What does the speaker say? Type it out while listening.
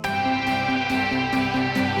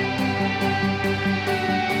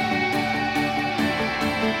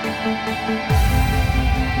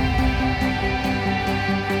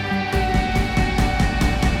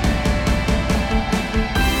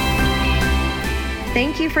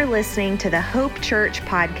Thank you for listening to the Hope Church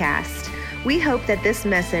podcast. We hope that this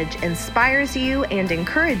message inspires you and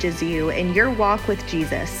encourages you in your walk with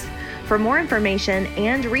Jesus. For more information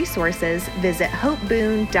and resources, visit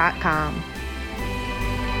hopeboone.com.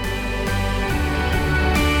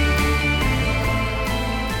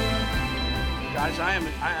 Guys,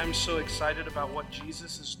 I am so excited about what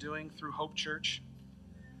Jesus is doing through Hope Church.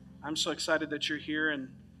 I'm so excited that you're here and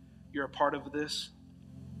you're a part of this.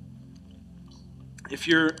 If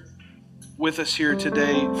you're with us here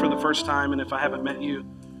today for the first time, and if I haven't met you,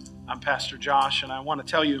 I'm Pastor Josh, and I want to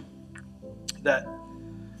tell you that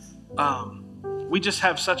we just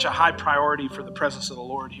have such a high priority for the presence of the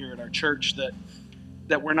Lord here at our church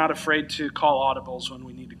that we're not afraid to call audibles when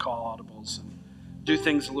we need to call audibles and do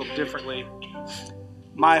things a little differently.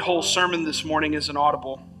 My whole sermon this morning is an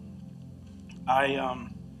audible. I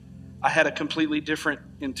had a completely different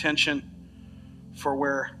intention for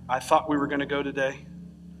where I thought we were going to go today,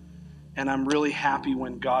 and I'm really happy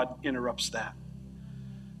when God interrupts that.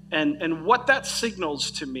 And what that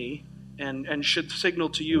signals to me, and should signal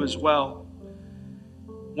to you as well,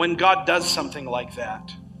 when God does something like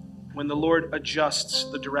that, when the Lord adjusts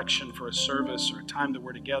the direction for a service or a time that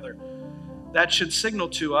we're together, that should signal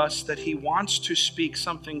to us that He wants to speak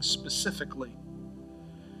something specifically,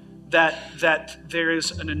 that there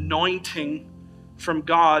is an anointing from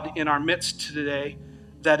God in our midst today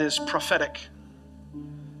that is prophetic,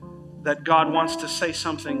 that God wants to say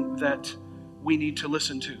something that we need to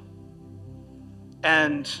listen to.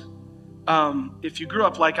 And if you grew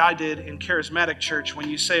up like I did in charismatic church, when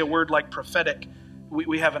you say a word like prophetic,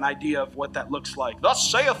 we have an idea of what that looks like.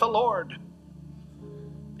 Thus saith the Lord.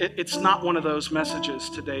 It's not one of those messages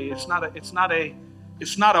today. It's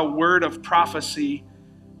not a word of prophecy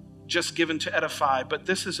just given to edify, but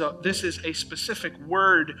this is a specific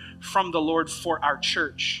word from the Lord for our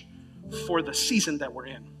church, for the season that we're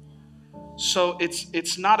in. So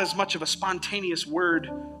it's not as much of a spontaneous word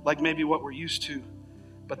like maybe what we're used to,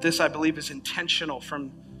 but this, I believe, is intentional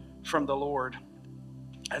from the Lord.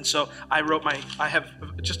 And so I have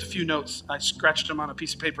just a few notes. I scratched them on a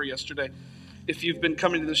piece of paper yesterday. If you've been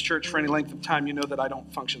coming to this church for any length of time, you know that I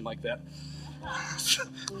don't function like that.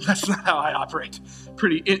 That's not how I operate.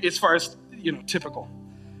 As far as, typical.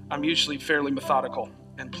 I'm usually fairly methodical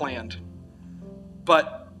and planned.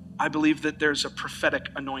 But I believe that there's a prophetic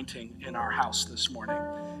anointing in our house this morning,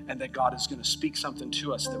 and that God is going to speak something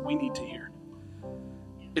to us that we need to hear.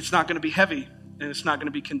 It's not going to be heavy, and it's not going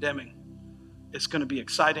to be condemning. It's going to be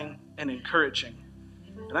exciting and encouraging.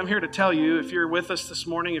 And I'm here to tell you, if you're with us this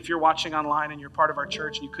morning, if you're watching online and you're part of our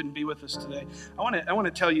church and you couldn't be with us today, I want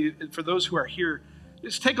to tell you, for those who are here,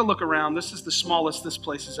 just take a look around. This is the smallest this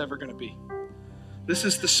place is ever going to be. This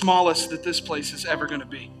is the smallest that this place is ever going to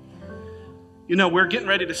be. We're getting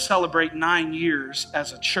ready to celebrate 9 years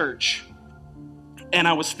as a church. And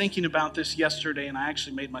I was thinking about this yesterday, and I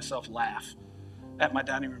actually made myself laugh at my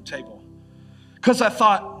dining room table. Because I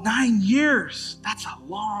thought, 9 years, that's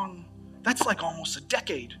like almost a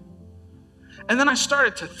decade. And then I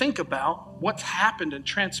started to think about what's happened and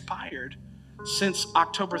transpired since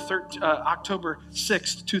October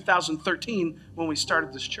 6th, 2013, when we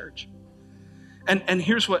started this church. And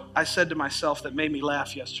here's what I said to myself that made me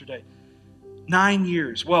laugh yesterday. 9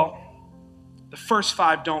 years. Well, the first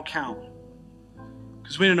 5 don't count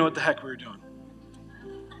because we didn't know what the heck we were doing.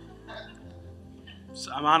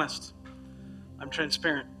 So I'm honest. I'm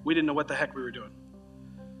transparent. We didn't know what the heck we were doing.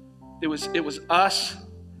 It was us.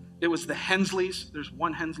 It was the Hensleys. There's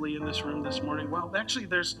one Hensley in this room this morning. Well, actually,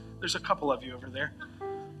 there's a couple of you over there.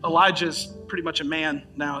 Elijah's pretty much a man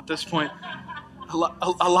now at this point.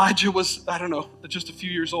 Elijah was, I don't know, just a few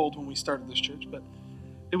years old when we started this church, but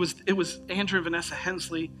it was Andrew and Vanessa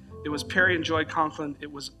Hensley. It was Perry and Joy Conklin.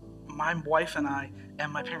 It was my wife and I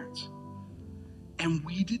and my parents. And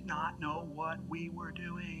we did not know what we were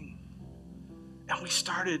doing. And we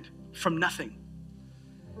started from nothing.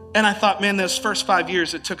 And I thought, man, those first 5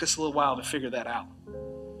 years, it took us a little while to figure that out.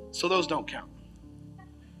 So those don't count.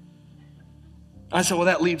 I said, well,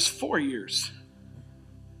 that leaves 4 years.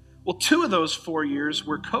 Well, 2 of those 4 years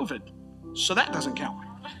were COVID, so that doesn't count.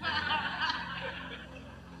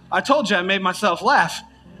 I told you I made myself laugh.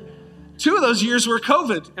 2 of those years were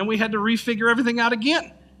COVID, and we had to refigure everything out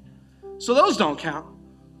again. So those don't count.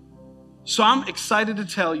 So I'm excited to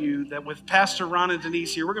tell you that with Pastor Ron and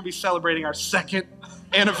Denise here, we're going to be celebrating our 2nd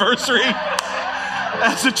anniversary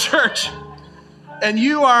as a church. And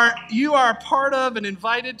you are part of and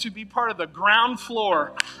invited to be part of the ground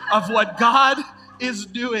floor of what God is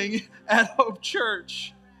doing at Hope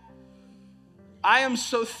Church. I am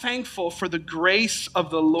so thankful for the grace of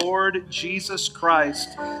the Lord Jesus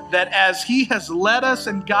Christ, that as he has led us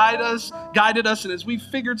and guided us, and as we've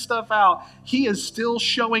figured stuff out, he is still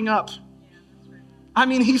showing up. I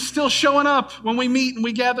mean, he's still showing up when we meet and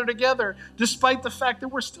we gather together, despite the fact that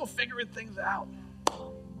we're still figuring things out.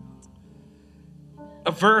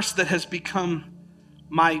 A verse that has become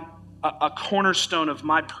a cornerstone of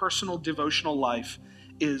my personal devotional life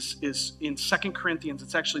is in 2 Corinthians.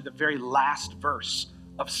 It's actually the very last verse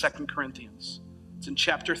of 2 Corinthians. It's in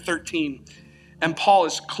chapter 13. And Paul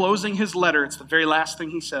is closing his letter. It's the very last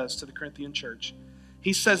thing he says to the Corinthian church.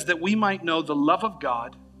 He says that we might know the love of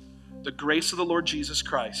God, the grace of the Lord Jesus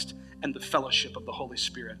Christ, and the fellowship of the Holy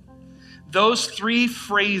Spirit. Those three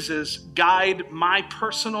phrases guide my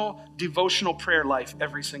personal devotional prayer life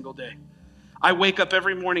every single day. I wake up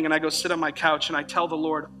every morning and I go sit on my couch and I tell the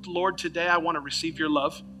Lord, Lord, today I want to receive your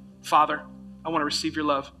love. Father, I want to receive your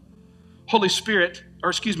love. Holy Spirit,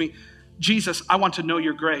 Jesus, I want to know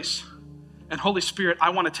your grace. And Holy Spirit,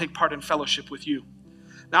 I want to take part in fellowship with you.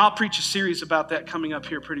 Now I'll preach a series about that coming up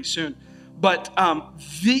here pretty soon. But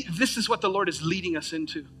this is what the Lord is leading us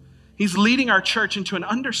into. He's leading our church into an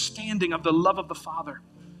understanding of the love of the Father.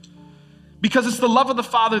 Because it's the love of the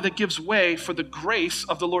Father that gives way for the grace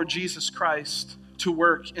of the Lord Jesus Christ to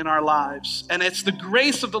work in our lives. And it's the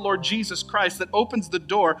grace of the Lord Jesus Christ that opens the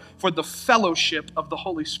door for the fellowship of the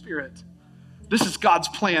Holy Spirit. This is God's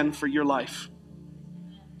plan for your life.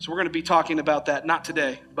 So we're going to be talking about that, not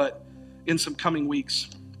today, but in some coming weeks.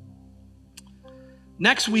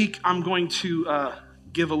 Next week, I'm going to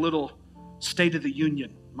give a little State of the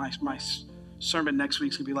Union. My sermon next week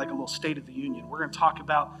is going to be like a little State of the Union. We're going to talk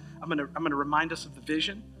about, I'm going to remind us of the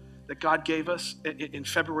vision that God gave us in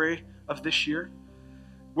February of this year.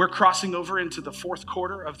 We're crossing over into the fourth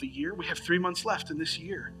quarter of the year. We have 3 months left in this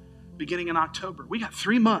year, beginning in October. We got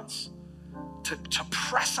 3 months to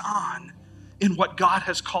press on in what God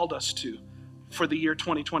has called us to for the year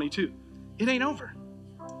 2022. It ain't over.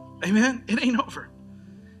 Amen? It ain't over.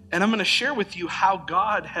 And I'm going to share with you how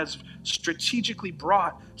God has strategically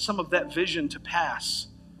brought some of that vision to pass.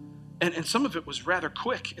 And some of it was rather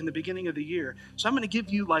quick in the beginning of the year. So I'm going to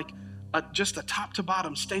give you just a top to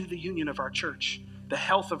bottom State of the Union of our church, the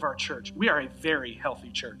health of our church. We are a very healthy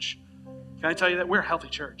church. Can I tell you that? We're a healthy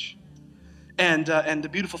church. And the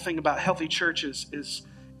beautiful thing about healthy churches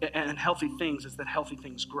and healthy things is that healthy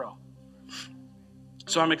things grow.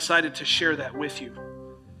 So I'm excited to share that with you.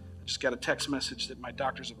 I just got a text message that my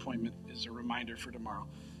doctor's appointment is a reminder for tomorrow.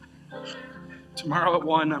 Tomorrow at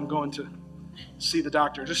 1, I'm going to see the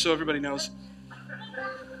doctor, just so everybody knows.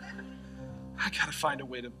 I got to find a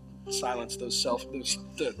way to silence those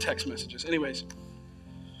text messages. Anyways,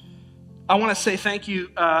 I want to say thank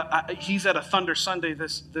you. He's at a Thunder Sunday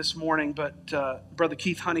this morning, but Brother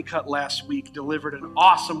Keith Honeycutt last week delivered an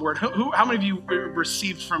awesome word. How many of you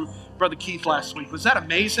received from Brother Keith last week? Was that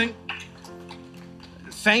amazing?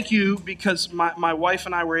 Thank you, because my wife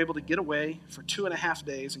and I were able to get away for 2.5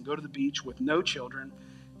 days and go to the beach with no children,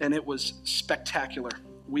 and it was spectacular.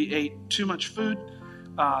 We ate too much food.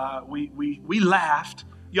 We laughed.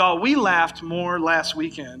 Y'all, we laughed more last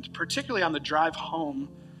weekend, particularly on the drive home.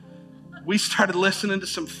 We started listening to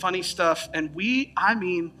some funny stuff, and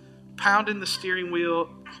pounding the steering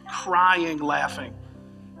wheel, crying, laughing.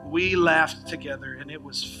 We laughed together, and it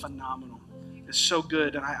was phenomenal. It's so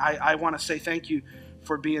good, and I want to say thank you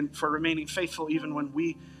for remaining faithful even when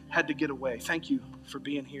we had to get away. Thank you for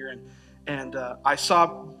being here. And I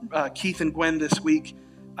saw Keith and Gwen this week.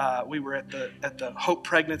 We were at the Hope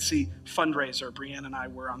Pregnancy fundraiser. Brianne and I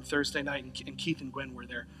were on Thursday night, and Keith and Gwen were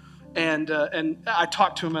there. And I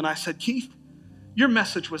talked to him, and I said, Keith, your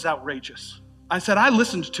message was outrageous. I said, I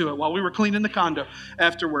listened to it while we were cleaning the condo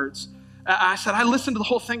afterwards. I said, I listened to the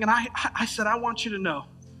whole thing, and I said, I want you to know,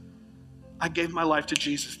 I gave my life to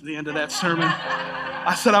Jesus at the end of that sermon.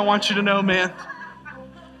 I said, I want you to know, man,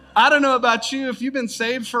 I don't know about you, if you've been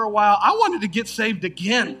saved for a while, I wanted to get saved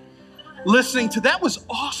again. Listening to that was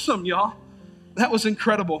awesome, y'all. That was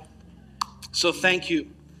incredible. So thank you.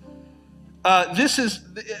 I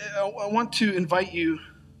want to invite you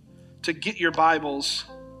to get your Bibles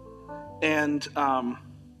and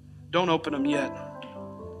don't open them yet,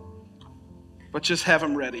 but just have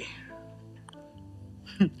them ready.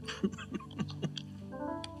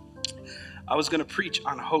 I was going to preach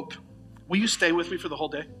on hope. Will you stay with me for the whole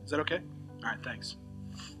day? Is that okay? All right, thanks.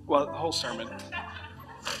 Well, the whole sermon.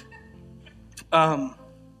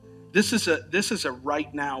 This is a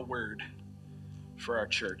right now word for our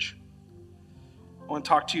church. I want to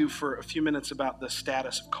talk to you for a few minutes about the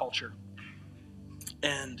status of culture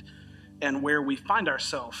and where we find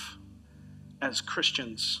ourselves as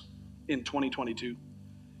Christians in 2022.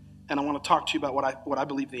 And I want to talk to you about what I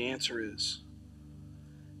believe the answer is.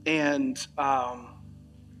 And I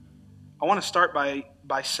want to start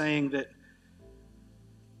by saying that,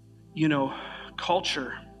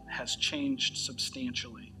 culture has changed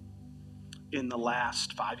substantially in the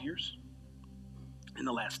last 5 years, in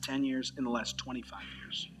the last 10 years, in the last 25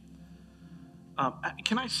 years.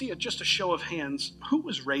 Can I see just a show of hands? Who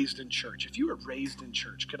was raised in church? If you were raised in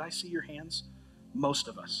church, could I see your hands? Most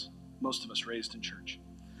of us raised in church.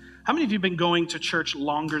 How many of you have been going to church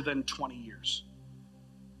longer than 20 years?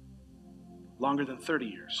 Longer than 30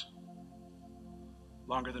 years?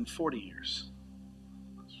 Longer than 40 years?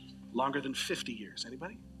 Longer than 50 years?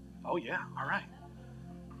 Anybody? Oh yeah, all right.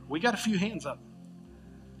 We got a few hands up.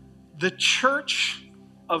 The church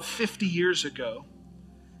of 50 years ago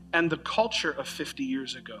and the culture of 50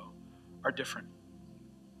 years ago are different.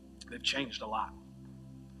 They've changed a lot.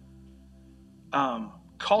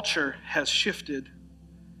 Culture has shifted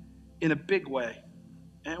in a big way.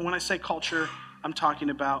 And when I say culture, I'm talking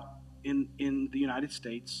about in the United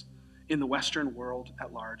States, in the Western world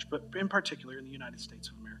at large, but in particular in the United States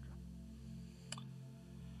of America.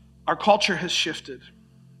 Our culture has shifted,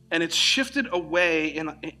 and it's shifted away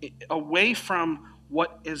from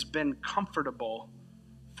what has been comfortable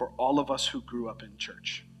for all of us who grew up in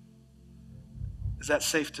church. Is that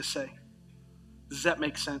safe to say? Does that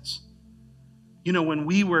make sense? I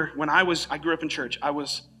grew up in church, I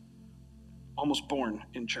was almost born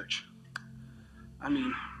in church. I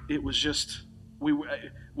mean, it was just, we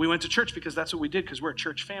went to church because that's what we did, because we're a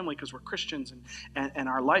church family, because we're Christians, and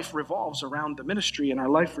our life revolves around the ministry, and our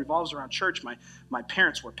life revolves around church. My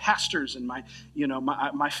parents were pastors, and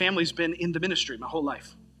my family's been in the ministry my whole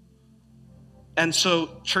life. And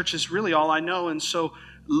so church is really all I know. And so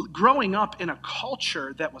growing up in a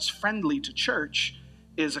culture that was friendly to church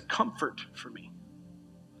is a comfort for me.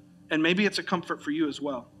 And maybe it's a comfort for you as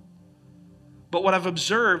well. But what I've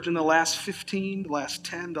observed in the last 15, the last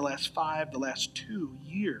 10, the last 5, the last 2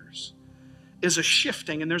 years is a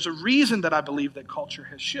shifting. And there's a reason that I believe that culture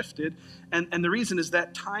has shifted. And the reason is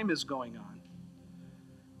that time is going on.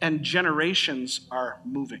 And generations are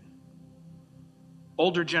moving.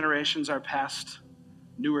 Older generations are past,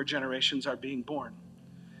 newer generations are being born.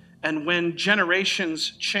 And when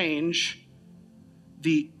generations change,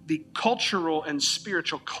 the cultural and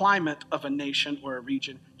spiritual climate of a nation or a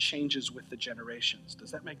region changes with the generations. Does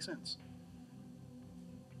that make sense?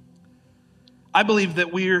 I believe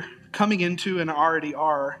that we're coming into and already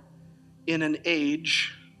are in an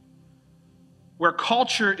age where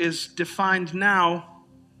culture is defined now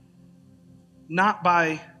not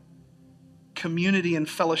by community and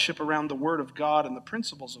fellowship around the Word of God and the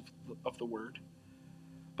principles of the Word,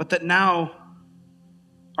 but that now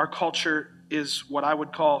our culture is what I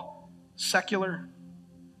would call secular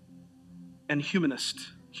and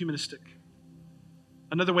humanistic.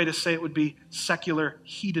 Another way to say it would be secular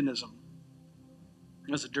hedonism.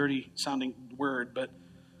 That's a dirty sounding word, but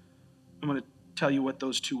I'm going to tell you what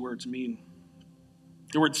those two words mean.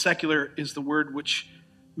 The word secular is the word which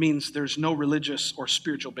means there's no religious or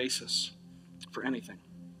spiritual basis for anything.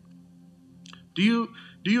 Do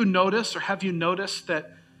you notice, or have you noticed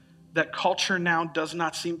that culture now does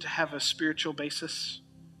not seem to have a spiritual basis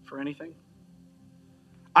for anything?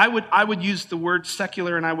 I would use the word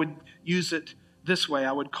secular, and I would use it this way.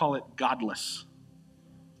 I would call it godless.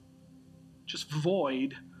 Just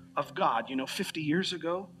void of God. 50 years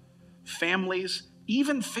ago, families,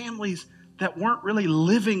 even families that weren't really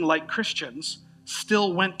living like Christians,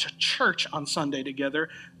 still went to church on Sunday together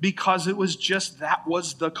because it was just, that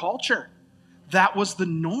was the culture. That was the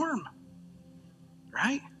norm,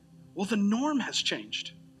 right? Well, the norm has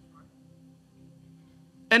changed.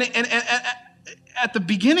 And at the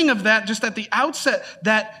beginning of that, just at the outset,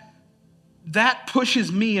 that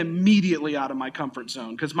pushes me immediately out of my comfort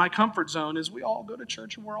zone, because my comfort zone is we all go to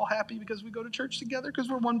church and we're all happy because we go to church together because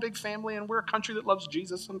we're one big family and we're a country that loves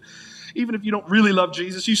Jesus. And even if you don't really love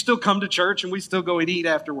Jesus, you still come to church and we still go and eat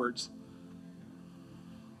afterwards.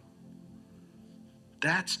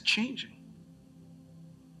 That's changing.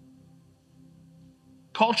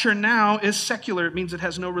 Culture now is secular. It means it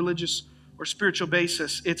has no religious or spiritual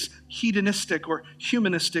basis. It's hedonistic or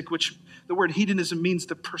humanistic, which the word hedonism means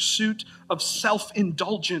the pursuit of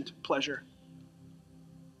self-indulgent pleasure.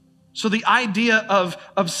 So the idea of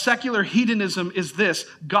secular hedonism is this: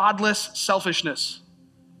 godless selfishness.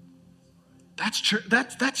 That's true.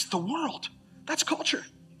 That's the world. That's culture.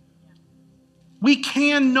 We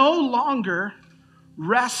can no longer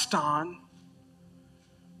rest on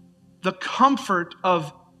the comfort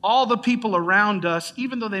of all the people around us,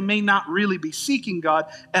 even though they may not really be seeking God.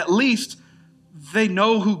 At least they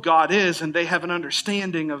know who God is and they have an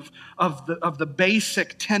understanding of the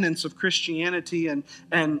basic tenets of Christianity, and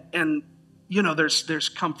there's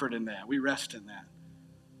comfort in that. We rest in that.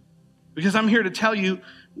 Because I'm here to tell you,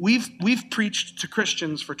 we've preached to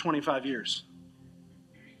Christians for 25 years.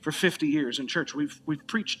 For 50 years in church, we've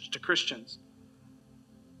preached to Christians.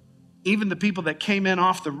 Even the people that came in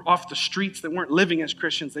off the streets that weren't living as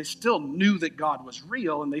Christians, they still knew that God was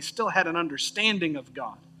real, and they still had an understanding of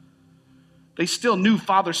God. They still knew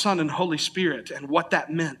Father, Son, and Holy Spirit and what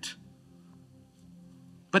that meant.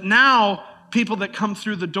 But now, people that come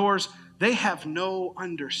through the doors, they have no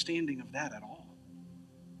understanding of that at all.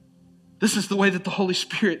 This is the way that the Holy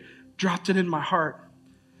Spirit dropped it in my heart.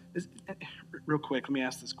 Real quick, let me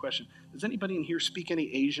ask this question. Does anybody in here speak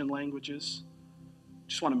any Asian languages?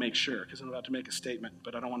 Just want to make sure, because I'm about to make a statement,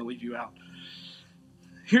 but I don't want to leave you out.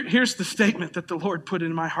 Here's the statement that the Lord put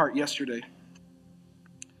in my heart yesterday.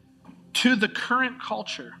 To the current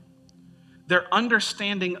culture, their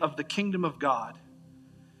understanding of the kingdom of God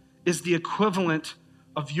is the equivalent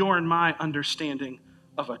of your and my understanding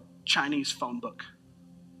of a Chinese phone book.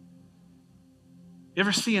 You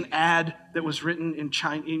ever see an ad that was written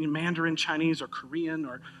in Mandarin Chinese or Korean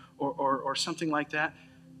or something like that?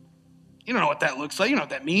 You don't know what that looks like. You know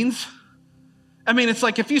what that means. I mean, it's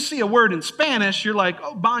like if you see a word in Spanish, you're like,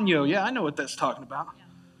 oh, baño. Yeah, I know what that's talking about. Yeah.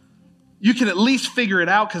 You can at least figure it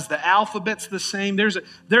out because the alphabet's the same.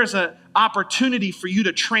 There's an opportunity for you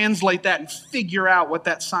to translate that and figure out what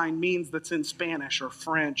that sign means that's in Spanish or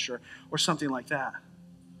French or something like that.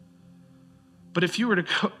 But if you were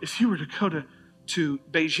to go to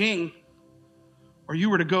Beijing, or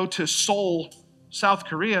you were to go to Seoul, South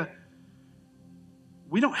Korea,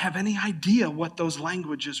 we don't have any idea what those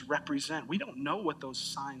languages represent. We don't know what those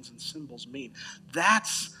signs and symbols mean.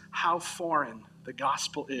 That's how foreign the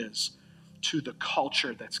gospel is to the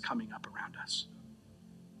culture that's coming up around us.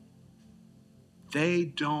 They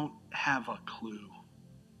don't have a clue.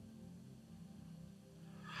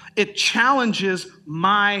 It challenges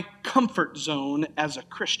my comfort zone as a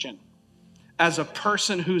Christian, as a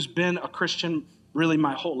person who's been a Christian really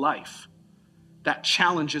my whole life. That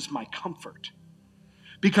challenges my comfort.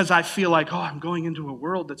 Because I feel like, I'm going into a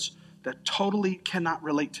world that totally cannot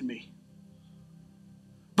relate to me.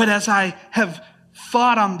 But as I have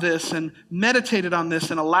thought on this and meditated on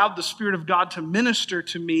this and allowed the Spirit of God to minister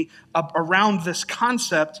to me around this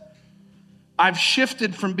concept, I've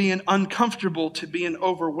shifted from being uncomfortable to being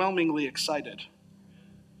overwhelmingly excited.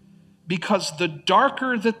 Because the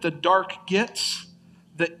darker that the dark gets,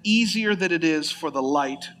 the easier that it is for the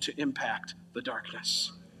light to impact the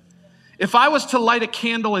darkness. If I was to light a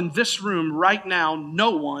candle in this room right now,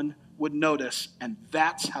 no one would notice. And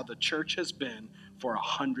that's how the church has been for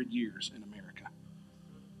 100 years in America.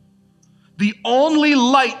 The only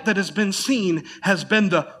light that has been seen has been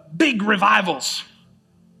the big revivals.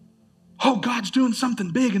 Oh, God's doing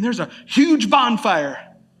something big, and there's a huge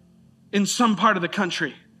bonfire in some part of the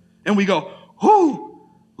country. And we go,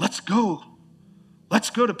 let's go.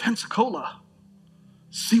 Let's go to Pensacola.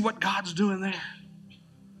 See what God's doing there.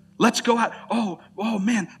 Let's go out. Oh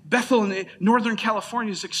man, Bethel in Northern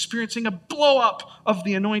California is experiencing a blow up of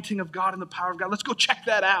the anointing of God and the power of God. Let's go check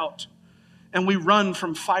that out. And we run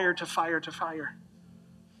from fire to fire to fire.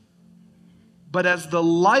 But as the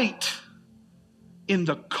light in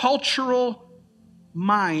the cultural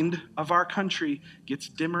mind of our country gets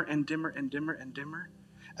dimmer and dimmer and dimmer and dimmer,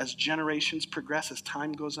 as generations progress, as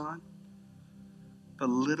time goes on, the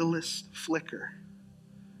littlest flicker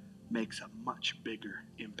makes a much bigger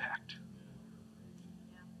impact.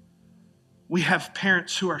 We have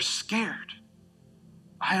parents who are scared.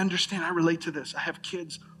 I understand, I relate to this. I have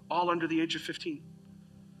kids all under the age of 15.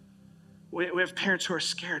 We have parents who are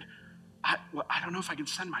scared. I don't know if I can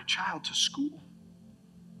send my child to school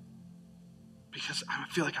because I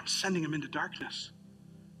feel like I'm sending them into darkness.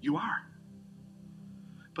 You are.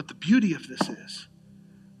 But the beauty of this is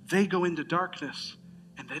they go into darkness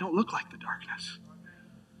and they don't look like the darkness.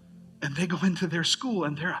 And they go into their school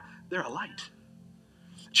and they're a light.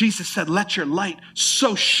 Jesus said, let your light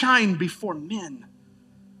so shine before men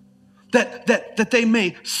that they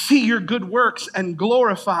may see your good works and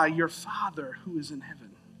glorify your Father who is in heaven.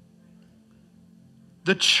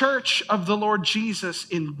 The church of the Lord Jesus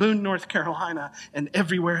in Boone, North Carolina, and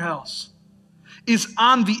everywhere else is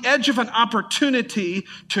on the edge of an opportunity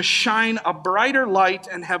to shine a brighter light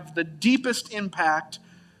and have the deepest impact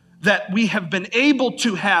that we have been able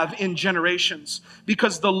to have in generations,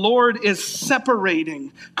 because the Lord is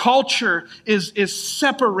separating. Culture is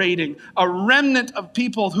separating a remnant of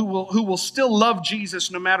people who will still love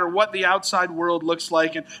Jesus no matter what the outside world looks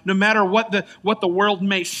like, and no matter what the world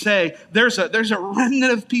may say. There's a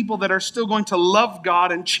remnant of people that are still going to love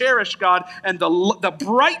God and cherish God, and the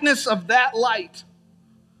brightness of that light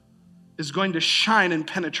is going to shine and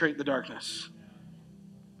penetrate the darkness.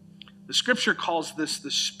 The scripture calls this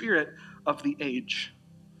the spirit of the age.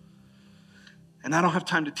 And I don't have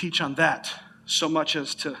time to teach on that so much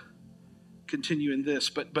as to continue in this,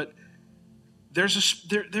 but the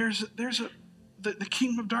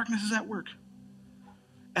kingdom of darkness is at work.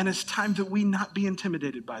 And it's time that we not be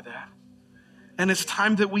intimidated by that. And it's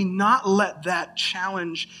time that we not let that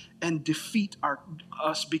challenge and defeat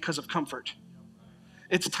us because of comfort.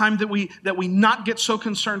 It's time that we not get so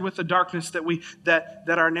concerned with the darkness that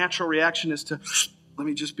our natural reaction is to, let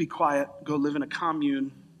me just be quiet, go live in a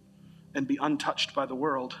commune, and be untouched by the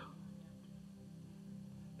world.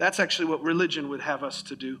 That's actually what religion would have us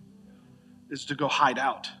to do, is to go hide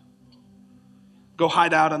out. Go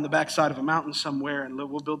hide out on the backside of a mountain somewhere, and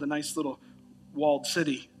we'll build a nice little walled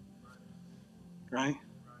city. Right?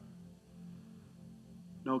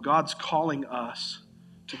 No, God's calling us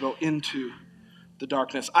to go into the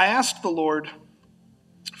darkness. I asked the Lord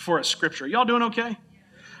for a scripture. Y'all doing okay?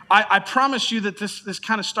 I promise you that this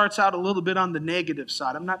kind of starts out a little bit on the negative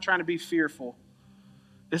side. I'm not trying to be fearful.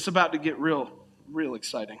 It's about to get real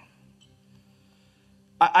exciting.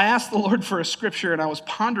 I asked the Lord for a scripture, and I was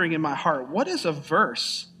pondering in my heart, what is a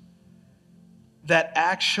verse that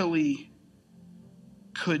actually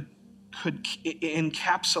could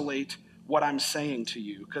encapsulate what I'm saying to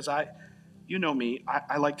you? Because you know me,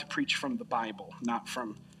 I like to preach from the Bible, not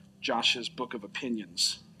from Josh's book of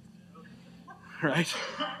opinions. Right?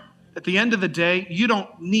 At the end of the day, you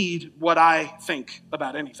don't need what I think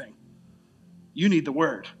about anything. You need the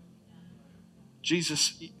word.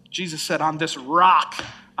 Jesus said, on this rock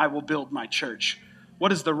I will build my church.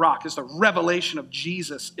 What is the rock? It's the revelation of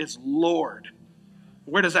Jesus is Lord.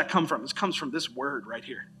 Where does that come from? It comes from this word right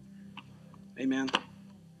here. Amen.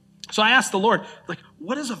 So I asked the Lord,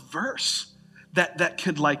 what is a verse that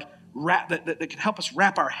could that could help us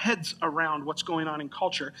wrap our heads around what's going on in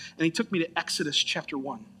culture? And he took me to Exodus chapter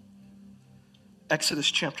 1. Exodus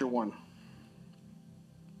chapter 1.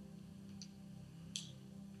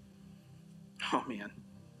 Oh man.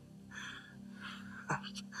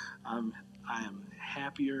 I am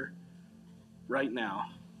happier right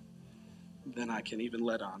now than I can even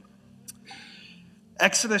let on.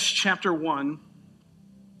 Exodus chapter 1,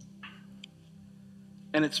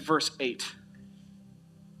 and it's verse 8.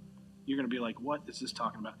 You're going to be like, what is this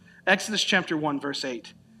talking about? Exodus chapter 1, verse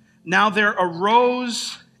 8. Now there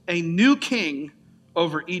arose a new king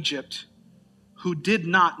over Egypt who did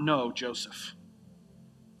not know Joseph.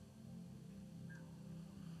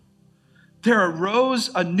 There arose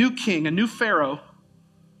a new king, a new Pharaoh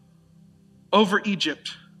over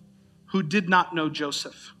Egypt who did not know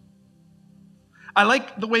Joseph. I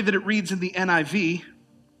like the way that it reads in the NIV.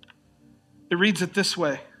 It reads it this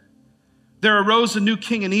way. There arose a new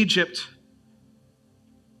king in Egypt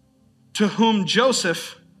to whom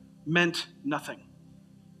Joseph meant nothing.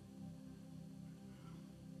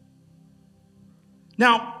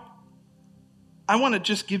 Now, I want to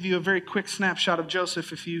just give you a very quick snapshot of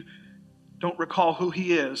Joseph if you don't recall who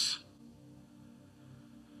he is.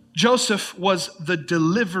 Joseph was the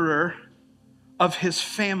deliverer of his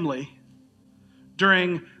family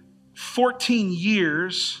during 14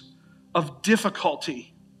 years of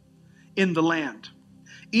difficulty in the land.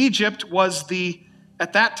 Egypt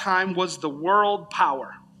at that time was the world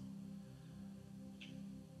power.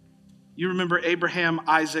 You remember Abraham,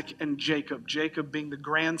 Isaac, and Jacob. Jacob being the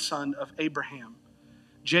grandson of Abraham.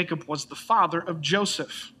 Jacob was the father of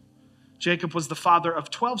Joseph. Jacob was the father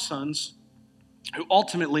of 12 sons who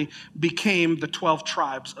ultimately became the 12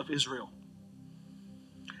 tribes of Israel.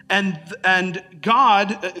 And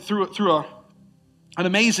God, through an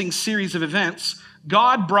amazing series of events,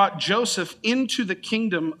 God brought Joseph into the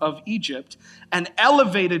kingdom of Egypt and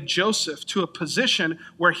elevated Joseph to a position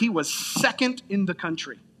where he was second in the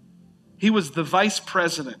country. He was the vice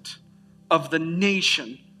president of the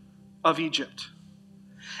nation of Egypt.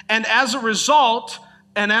 And as a result,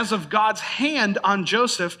 and as of God's hand on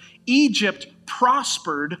Joseph, Egypt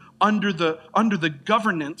prospered under the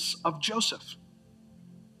governance of Joseph.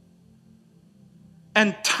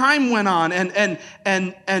 And time went on,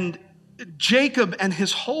 and Jacob and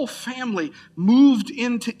his whole family moved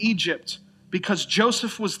into Egypt because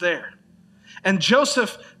Joseph was there. And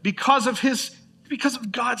Joseph, because of his because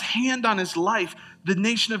of God's hand on his life, the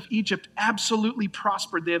nation of Egypt absolutely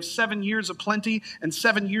prospered. They have 7 years of plenty and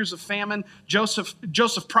 7 years of famine. Joseph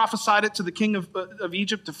prophesied it to the king of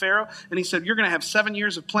Egypt, to Pharaoh, and he said, you're going to have 7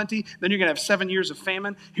 years of plenty, then you're going to have 7 years of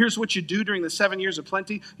famine. Here's what you do during the 7 years of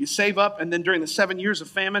plenty. You save up, and then during the 7 years of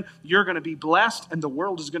famine, you're going to be blessed, and the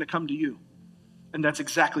world is going to come to you. And that's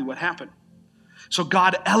exactly what happened. So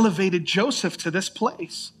God elevated Joseph to this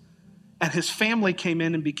place, and his family came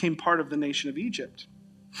in and became part of the nation of Egypt.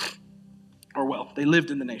 Or well, they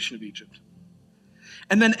lived in the nation of Egypt.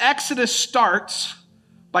 And then Exodus starts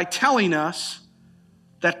by telling us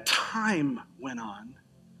that time went on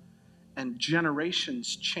and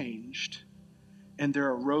generations changed, and there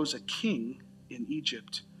arose a king in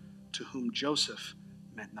Egypt to whom Joseph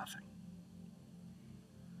meant nothing.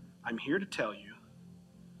 I'm here to tell you,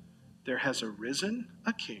 there has arisen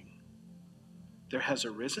a king, there has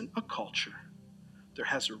arisen a culture, there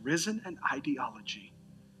has arisen an ideology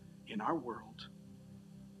in our world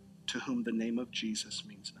to whom the name of Jesus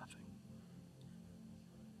means nothing.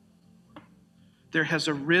 There has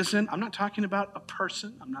arisen, I'm not talking about a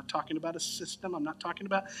person, I'm not talking about a system, I'm not talking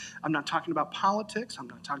about politics, I'm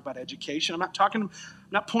not talking about education, I'm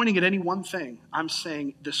not pointing at any one thing. I'm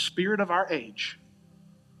saying the spirit of our age,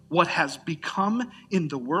 what has become in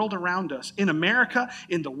the world around us, in America,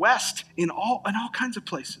 in the West, in all kinds of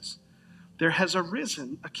places. There has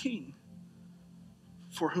arisen a king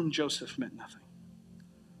for whom Joseph meant nothing.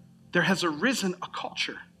 There has arisen a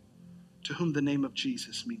culture to whom the name of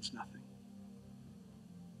Jesus means nothing.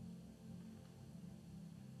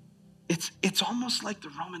 It's almost like the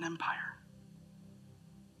Roman Empire.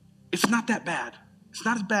 It's not that bad. It's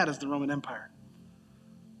not as bad as the Roman Empire.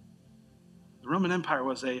 The Roman Empire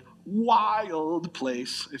was a wild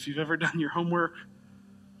place, if you've ever done your homework.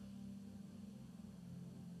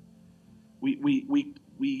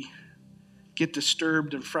 We get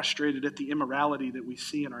disturbed and frustrated at the immorality that we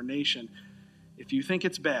see in our nation. If you think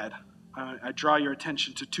it's bad, I draw your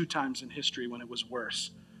attention to 2 times in history when it was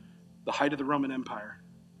worse. The height of the Roman Empire,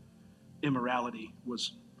 immorality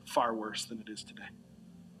was far worse than it is today.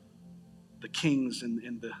 The kings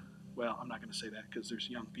and the, well, I'm not going to say that because there's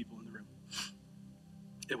young people in the room.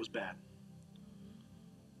 It was bad.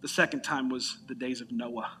 The second time was the days of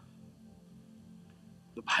Noah.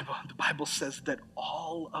 The Bible says that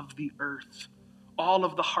all of the earth, all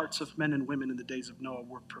of the hearts of men and women in the days of Noah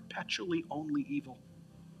were perpetually only evil.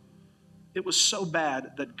 It was so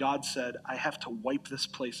bad that God said, I have to wipe this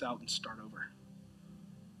place out and start over.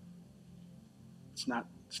 It's not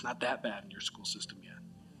that bad in your school system yet.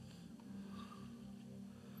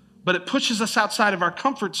 But it pushes us outside of our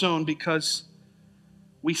comfort zone because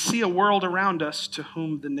we see a world around us to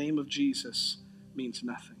whom the name of Jesus means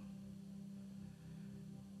nothing.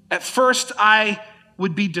 At first, I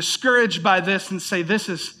would be discouraged by this and say, this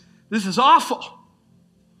is awful.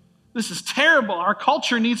 This is terrible. Our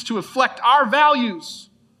culture needs to reflect our values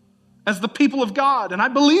as the people of God. And I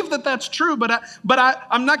believe that that's true, but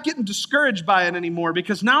I'm not getting discouraged by it anymore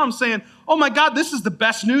because now I'm saying, oh my God, this is the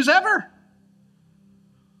best news ever.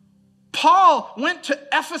 Paul went to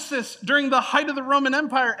Ephesus during the height of the Roman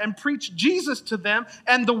Empire and preached Jesus to them,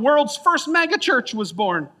 and the world's first megachurch was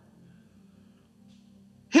born.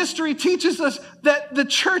 History teaches us that the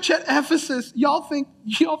church at Ephesus, y'all think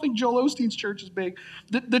Joel Osteen's church is big.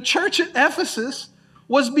 The church at Ephesus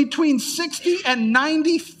was between 60 and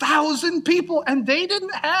 90,000 people, and they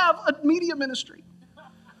didn't have a media ministry.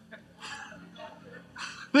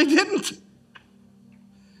 They didn't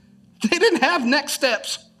have next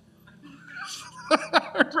steps.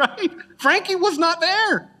 Right? Frankie was not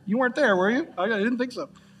there. You weren't there, were you? I didn't think so.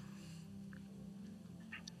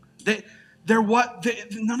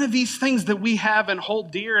 None of these things that we have and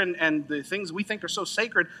hold dear and the things we think are so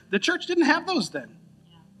sacred, the church didn't have those then.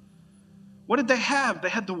 What did they have? They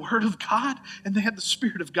had the Word of God and they had the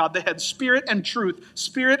Spirit of God. They had Spirit and truth,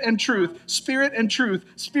 Spirit and truth, Spirit and truth,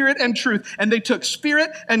 Spirit and truth. And they took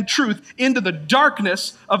Spirit and truth into the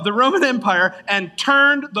darkness of the Roman Empire and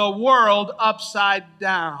turned the world upside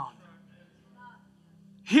down.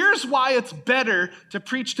 Here's why it's better to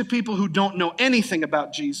preach to people who don't know anything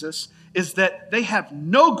about Jesus, is that they have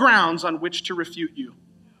no grounds on which to refute you.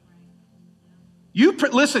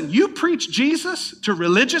 Listen, you preach Jesus to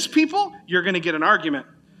religious people, you're going to get an argument.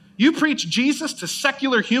 You preach Jesus to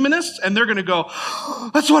secular humanists, and they're going to go,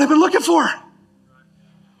 oh, that's what I've been looking for.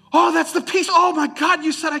 Oh, that's the peace. Oh my God,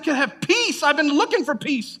 you said I could have peace. I've been looking for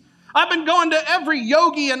peace. I've been going to every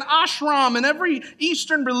yogi and ashram and every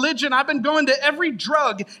Eastern religion. I've been going to every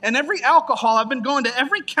drug and every alcohol. I've been going to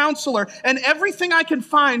every counselor and everything I can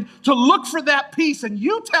find to look for that peace. And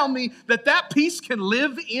you tell me that peace can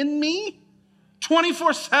live in me?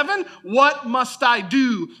 24/7. What must I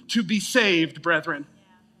do to be saved, brethren?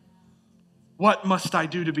 What must I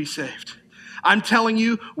do to be saved? I'm telling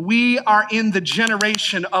you, we are in the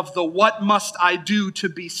generation of the what must I do to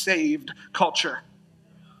be saved culture.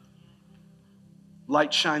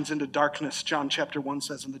 Light shines into darkness, John chapter 1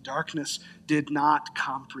 says, and the darkness did not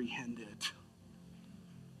comprehend it.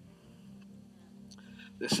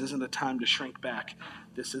 This isn't a time to shrink back.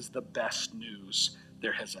 This is the best news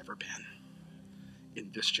there has ever been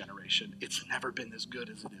in this generation. It's never been as good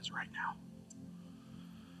as it is right now.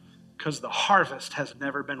 Because the harvest has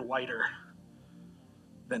never been whiter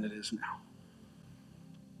than it is now.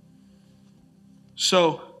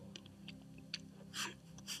 So,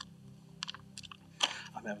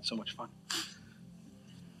 I'm having so much fun.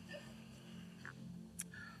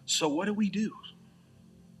 So what do we do?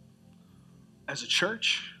 As a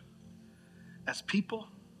church, as people,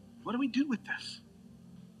 what do we do with this?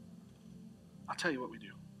 I'll tell you what we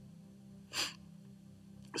do.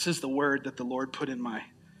 This is the word that the Lord put in my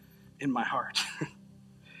heart.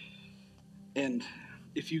 And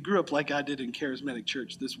if you grew up like I did in charismatic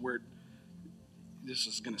church, this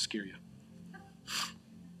is going to scare you.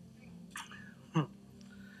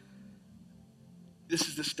 This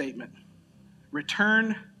is the statement.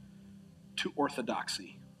 Return to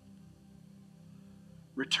orthodoxy.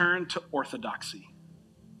 Return to orthodoxy.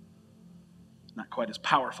 Not quite as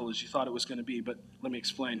powerful as you thought it was going to be, but let me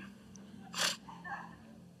explain.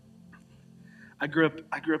 I grew up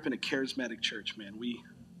in a charismatic church, man.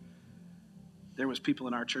 There was people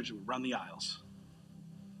in our church that would run the aisles,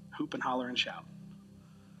 hoop and holler and shout.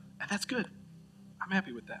 And that's good. I'm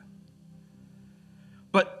happy with that.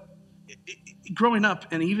 But growing up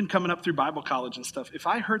and even coming up through Bible college and stuff, if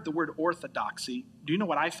I heard the word orthodoxy, do you know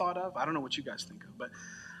what I thought of? I don't know what you guys think of, but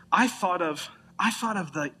I thought of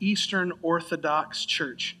the Eastern Orthodox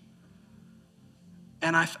Church.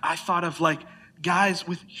 And I thought of like guys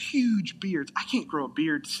with huge beards. I can't grow a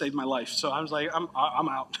beard to save my life, so I was like, I'm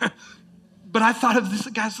out. But I thought of this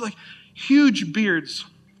guys like huge beards,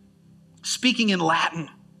 speaking in Latin.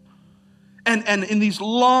 And in these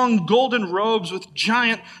long golden robes with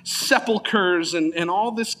giant sepulchres and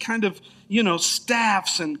all this kind of,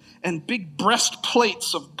 staffs and big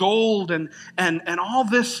breastplates of gold and all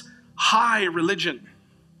this high religion.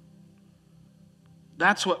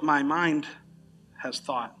 That's what my mind has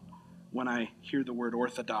thought when I hear the word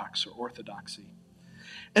orthodox or orthodoxy.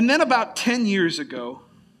 And then about 10 years ago,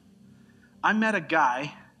 I met a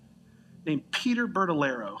guy named Peter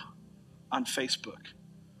Bertolero on Facebook.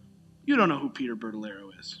 You don't know who Peter Bertolero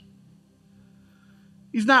is.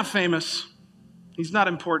 He's not famous. He's not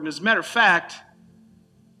important. As a matter of fact,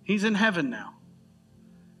 he's in heaven now.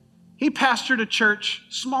 He pastored a church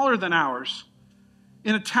smaller than ours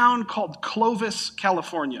in a town called Clovis,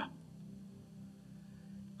 California.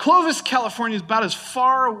 Clovis, California is about as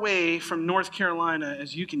far away from North Carolina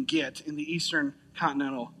as you can get in the eastern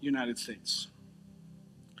continental United States.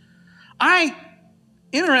 I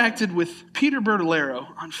interacted with Peter Bertolero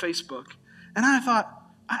on Facebook, and I thought,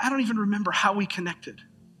 I don't even remember how we connected.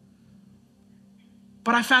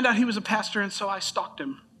 But I found out he was a pastor, and so I stalked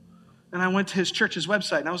him. And I went to his church's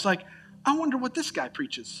website, and I was like, I wonder what this guy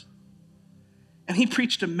preaches. And he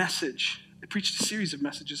preached a message. He preached a series of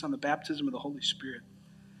messages on the baptism of the Holy Spirit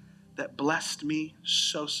that blessed me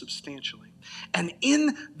so substantially. And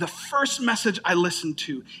in the first message I listened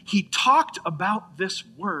to, he talked about this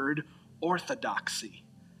word, orthodoxy.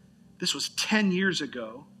 This was 10 years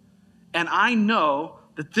ago, and I know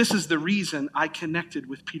that this is the reason I connected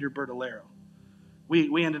with Peter Bertolero.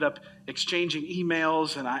 We ended up exchanging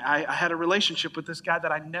emails, and I had a relationship with this guy that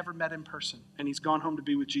I never met in person, and he's gone home to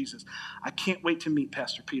be with Jesus. I can't wait to meet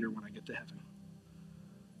Pastor Peter when I get to heaven.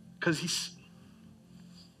 Because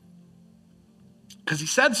he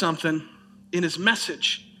said something in his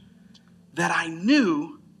message that I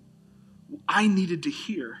knew I needed to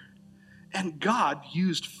hear. And God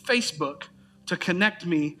used Facebook to connect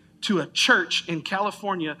me to a church in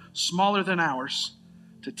California, smaller than ours,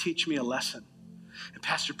 to teach me a lesson. And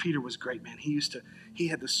Pastor Peter was great, man. He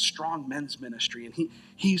had this strong men's ministry, and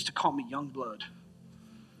he used to call me young blood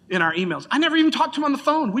in our emails. I never even talked to him on the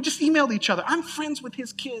phone. We just emailed each other. I'm friends with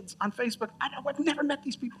his kids on Facebook. I've never met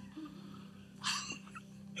these people.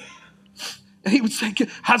 And he would say,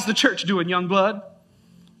 how's the church doing, young blood?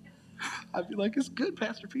 I'd be like, it's good,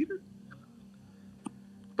 Pastor Peter.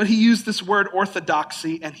 But he used this word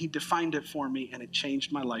orthodoxy, and he defined it for me, and it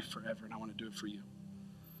changed my life forever, and I want to do it for you.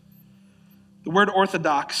 The word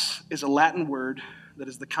orthodox is a Latin word that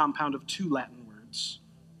is the compound of two Latin words.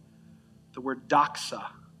 The word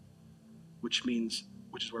doxa, which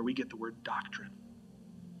is where we get the word doctrine.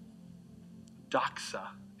 Doxa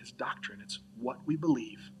is doctrine. It's what we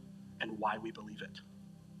believe and why we believe it.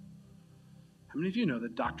 How many of you know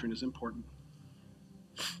that doctrine is important?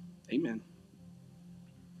 Amen.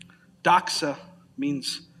 Doxa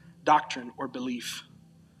means doctrine or belief.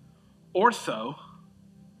 Orthodoxy.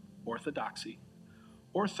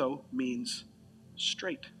 Ortho means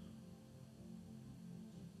straight.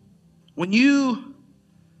 When you're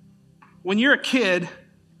a kid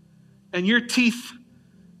and your teeth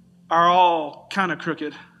are all kind of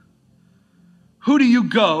crooked, who do you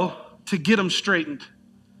go to get them straightened?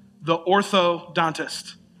 The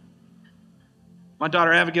orthodontist. My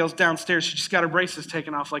daughter Abigail's downstairs. She just got her braces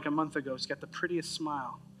taken off like a month ago. She's got the prettiest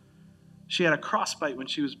smile. She had a crossbite when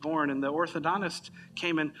she was born, and the orthodontist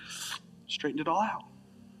came and straightened it all out.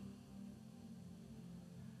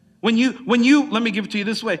 When you, let me give it to you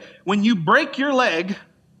this way. When you break your leg,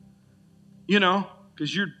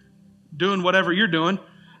 because you're doing whatever you're doing,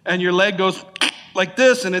 and your leg goes like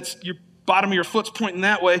this, and it's your bottom of your foot's pointing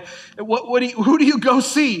that way, who do you go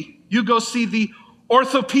see? You go see the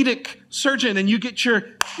orthopedic surgeon, and you get your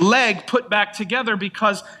leg put back together,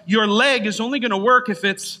 because your leg is only going to work if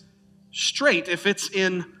it's straight, if it's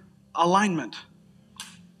in alignment.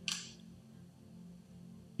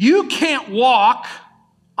 You can't walk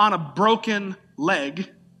on a broken leg,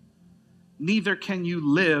 neither can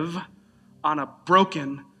you live on a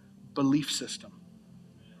broken belief system.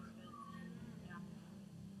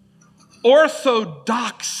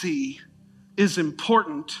 Orthodoxy is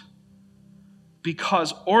important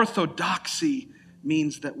because orthodoxy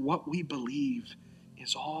means that what we believe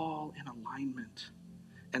is all in alignment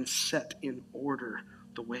and set in order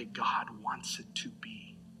the way God wants it to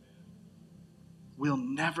be. We'll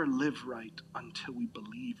never live right until we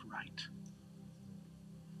believe right.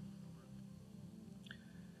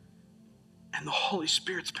 And the Holy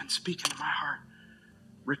Spirit's been speaking to my heart.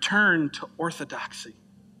 Return to orthodoxy.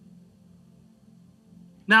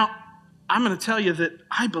 Now, I'm going to tell you that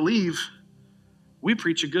I believe we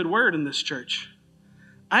preach a good word in this church.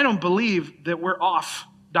 I don't believe that we're off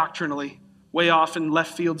doctrinally, way off in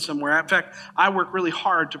left field somewhere. In fact, I work really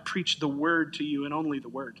hard to preach the word to you and only the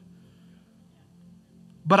word.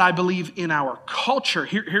 But I believe in our culture.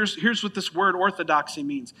 Here's what this word orthodoxy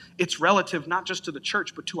means. It's relative not just to the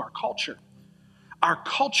church, but to our culture. Our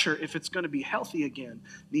culture, if it's going to be healthy again,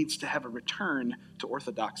 needs to have a return to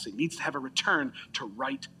orthodoxy, needs to have a return to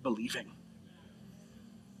right believing.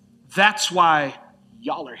 That's why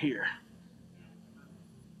y'all are here.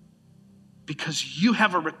 Because you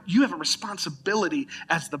have a responsibility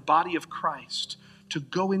as the body of Christ to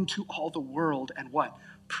go into all the world and what?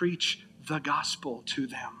 Preach the gospel to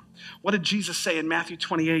them. What did Jesus say in Matthew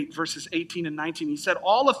 28, verses 18 and 19? He said,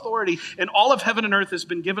 all authority in all of heaven and earth has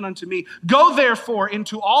been given unto me. Go therefore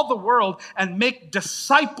into all the world and make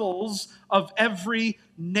disciples of every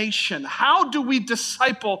nation. How do we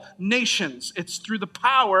disciple nations? It's through the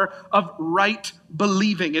power of right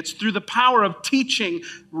believing. It's through the power of teaching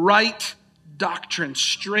right doctrine,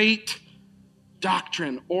 straight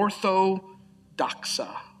doctrine, orthodoxa.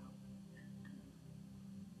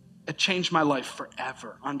 It changed my life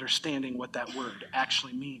forever, understanding what that word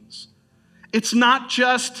actually means. It's not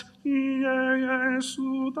just, it's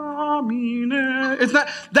not,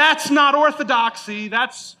 that's not orthodoxy,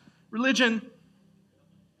 that's religion.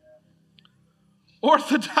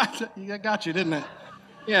 Orthodoxy, I got you, didn't it?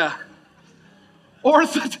 Yeah.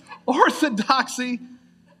 Orthodoxy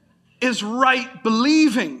is right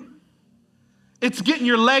believing. It's getting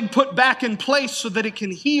your leg put back in place so that it can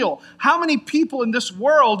heal. How many people in this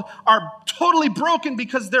world are totally broken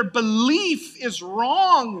because their belief is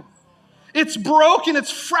wrong? It's broken, it's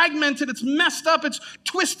fragmented, it's messed up, it's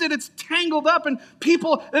twisted, it's tangled up, and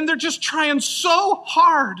they're just trying so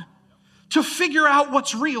hard to figure out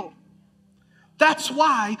what's real. That's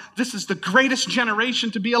why this is the greatest generation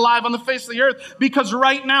to be alive on the face of the earth, because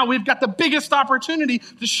right now we've got the biggest opportunity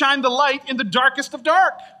to shine the light in the darkest of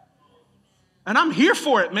dark. And I'm here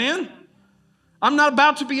for it, man. I'm not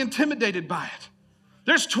about to be intimidated by it.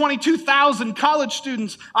 There's 22,000 college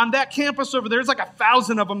students on that campus over there. There's like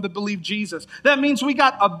 1,000 of them that believe Jesus. That means we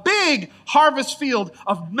got a big harvest field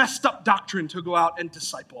of messed up doctrine to go out and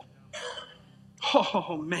disciple.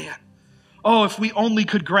 Oh, man. Oh, if we only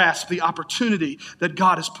could grasp the opportunity that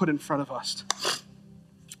God has put in front of us.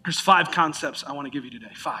 There's 5 concepts I want to give you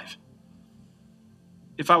today. 5.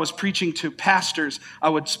 If I was preaching to pastors, I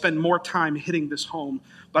would spend more time hitting this home,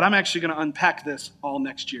 but I'm actually going to unpack this all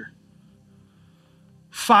next year.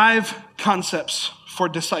 5 concepts for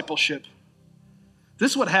discipleship.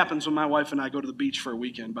 This is what happens when my wife and I go to the beach for a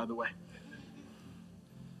weekend, by the way.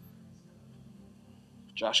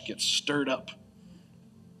 Josh gets stirred up.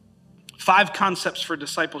 5 concepts for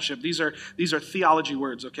discipleship. These are theology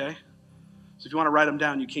words, okay? So if you want to write them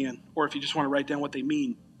down, you can. Or if you just want to write down what they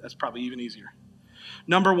mean, that's probably even easier.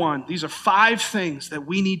 Number 1, these are 5 things that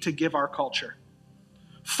we need to give our culture.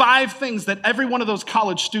 5 things that every one of those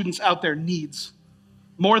college students out there needs.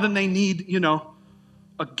 More than they need,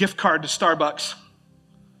 a gift card to Starbucks.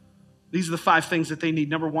 These are the 5 things that they need.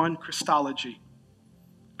 Number 1, Christology.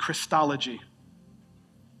 Christology.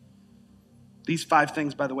 These 5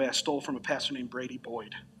 things, by the way, I stole from a pastor named Brady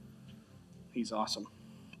Boyd. He's awesome.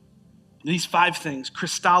 These 5 things,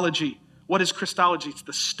 Christology. What is Christology? It's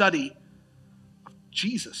the study of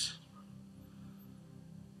Jesus.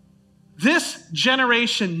 This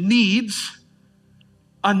generation needs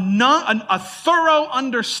a thorough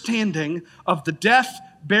understanding of the death,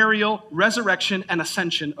 burial, resurrection, and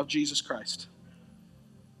ascension of Jesus Christ.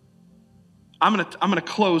 I'm gonna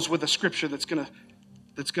close with a scripture that's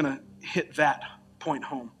gonna hit that point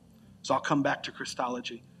home. So I'll come back to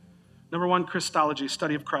Christology. Number 1, Christology,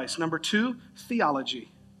 study of Christ. Number 2,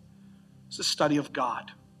 theology. It's the study of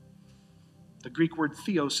God. The Greek word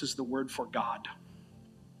theos is the word for God.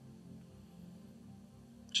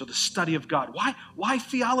 So the study of God. Why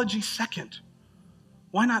theology second?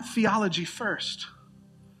 Why not theology first?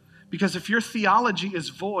 Because if your theology is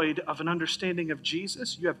void of an understanding of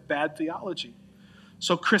Jesus, you have bad theology.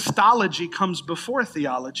 So Christology comes before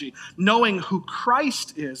theology, knowing who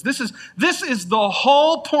Christ is. This is the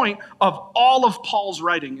whole point of all of Paul's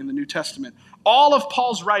writing in the New Testament. All of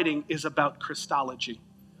Paul's writing is about Christology.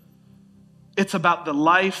 It's about the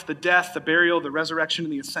life, the death, the burial, the resurrection,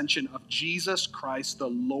 and the ascension of Jesus Christ, the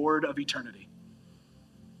Lord of eternity.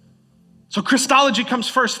 So Christology comes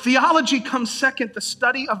first. Theology comes second, the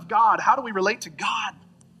study of God. How do we relate to God?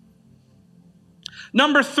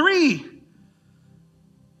 Number 3,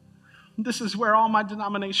 this is where all my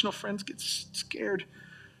denominational friends get scared.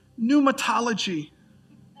 Pneumatology.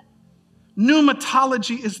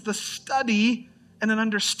 Pneumatology is the study and an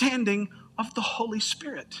understanding of the Holy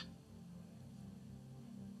Spirit.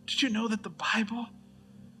 Did you know that the Bible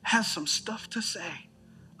has some stuff to say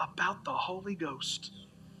about the Holy Ghost?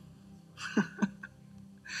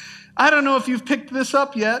 I don't know if you've picked this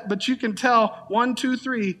up yet, but you can tell 1, 2,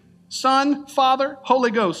 3, Son, Father,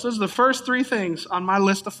 Holy Ghost. Those are the first 3 things on my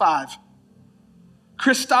list of 5.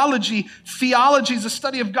 Christology, theology is the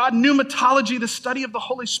study of God. Pneumatology, the study of the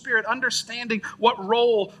Holy Spirit, understanding what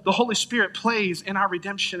role the Holy Spirit plays in our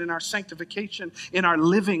redemption, in our sanctification, in our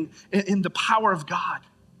living, in the power of God.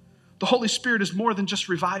 The Holy Spirit is more than just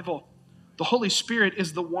revival. The Holy Spirit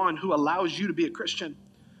is the one who allows you to be a Christian.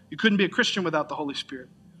 You couldn't be a Christian without the Holy Spirit.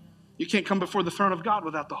 You can't come before the throne of God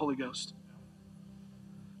without the Holy Ghost.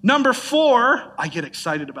 Number 4, I get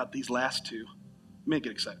excited about these last 2. I may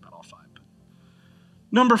get excited about all 5. But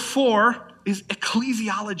number 4 is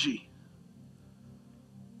ecclesiology.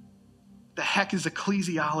 The heck is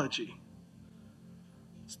ecclesiology?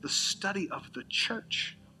 It's the study of the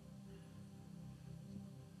church.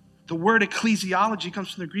 The word ecclesiology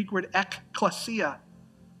comes from the Greek word ekklesia.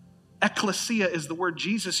 Ecclesia is the word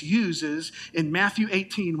Jesus uses in Matthew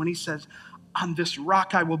 18 when he says, on this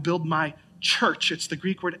rock I will build my church. It's the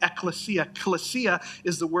Greek word ekklesia. Ekklesia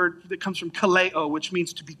is the word that comes from kaleo, which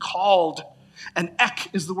means to be called. And ek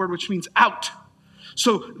is the word which means out.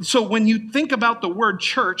 So when you think about the word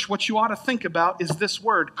church, what you ought to think about is this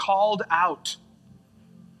word, called out.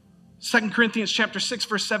 2 Corinthians chapter 6,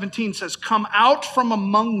 verse 17 says, come out from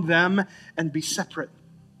among them and be separate.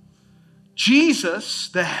 Jesus,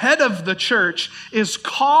 the head of the church, is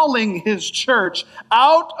calling his church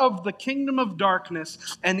out of the kingdom of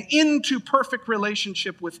darkness and into perfect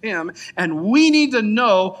relationship with him. And we need to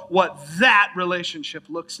know what that relationship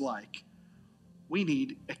looks like. We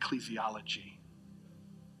need ecclesiology.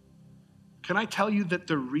 Can I tell you that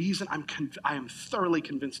the reason I am thoroughly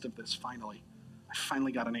convinced of this finally? I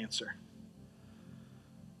finally got an answer.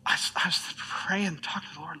 I was praying, talking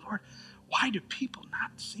to the Lord, why do people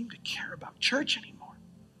not seem to care about church anymore?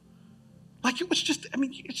 Like it's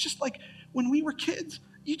just like when we were kids,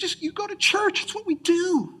 you go to church, it's what we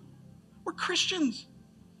do. We're Christians.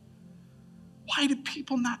 Why do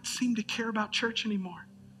people not seem to care about church anymore?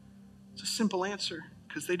 It's a simple answer,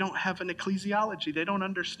 because they don't have an ecclesiology. They don't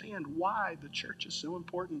understand why the church is so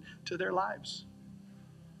important to their lives.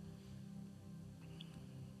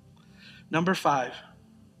 Number 5.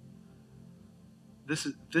 This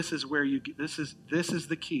is where this is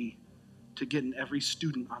the key to getting every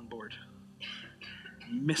student on board.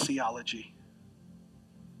 Missiology.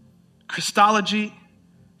 Christology,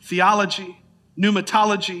 theology,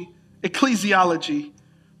 pneumatology, ecclesiology,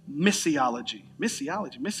 missiology.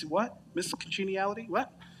 Missiology. What? Miss Congeniality?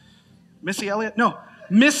 What? Missy Elliott? No.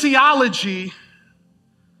 Missiology,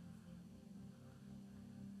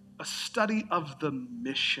 a study of the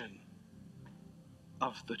mission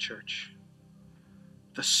of the church.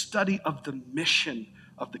 The study of the mission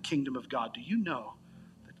of the kingdom of God. Do you know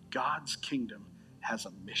that God's kingdom has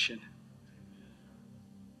a mission?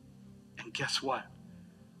 And guess what?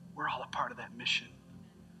 We're all a part of that mission.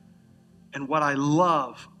 And what I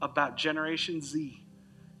love about Generation Z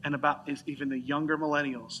and about even the younger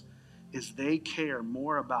millennials is they care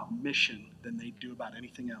more about mission than they do about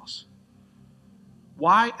anything else.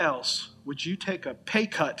 Why else would you take a pay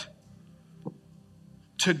cut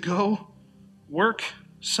to go work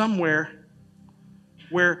somewhere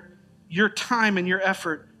where your time and your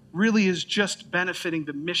effort really is just benefiting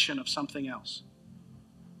the mission of something else?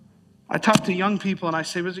 I talk to young people and I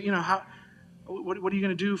say, what are you going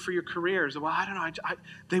to do for your careers? Well, I don't know.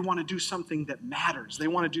 They want to do something that matters. They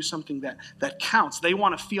want to do something that counts. They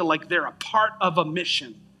want to feel like they're a part of a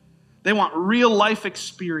mission. They want real life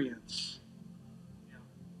experience.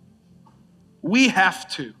 We have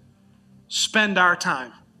to spend our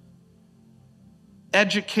time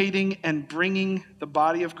educating and bringing the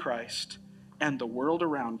body of Christ and the world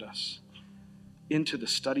around us into the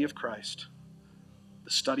study of Christ,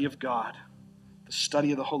 the study of God, the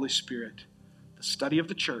study of the Holy Spirit, the study of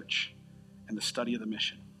the church, and the study of the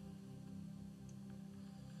mission.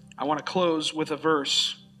 I want to close with a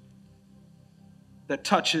verse that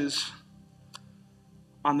touches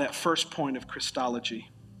on that first point of Christology.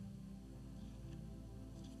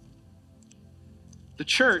 The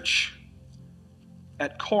church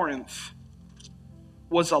at Corinth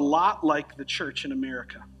was a lot like the church in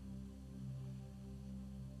America.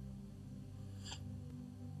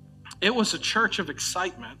 It was a church of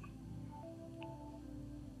excitement,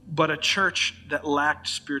 but a church that lacked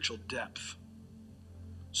spiritual depth.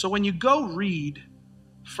 So when you go read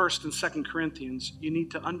 1st and 2nd Corinthians, you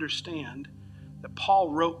need to understand that Paul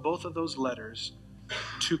wrote both of those letters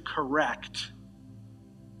to correct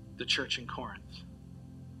the church in Corinth.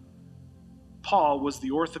 Paul was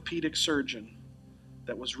the orthopedic surgeon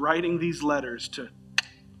that was writing these letters to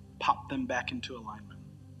pop them back into alignment.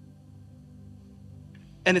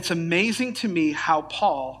 And it's amazing to me how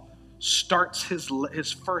Paul starts his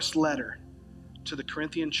first letter to the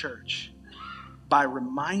Corinthian church by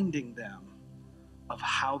reminding them of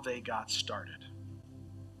how they got started.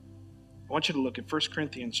 I want you to look at 1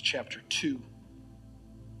 Corinthians chapter 2.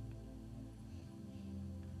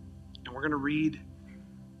 And we're going to read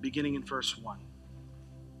beginning in verse 1.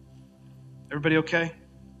 Everybody okay?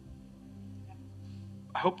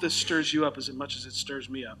 I hope this stirs you up as much as it stirs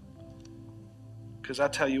me up. Because I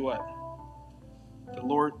tell you what, the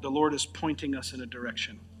Lord is pointing us in a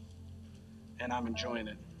direction, and I'm enjoying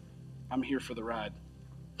it. I'm here for the ride.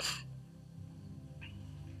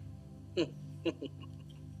 The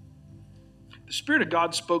Spirit of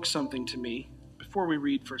God spoke something to me before we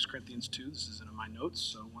read 1 Corinthians 2. This isn't in my notes,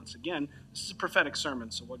 so once again, this is a prophetic sermon,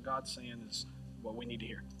 so what God's saying is what we need to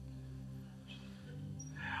hear.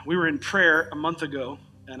 We were in prayer a month ago,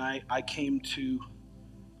 and I came to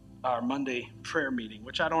our Monday prayer meeting,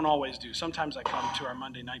 which I don't always do. Sometimes I come to our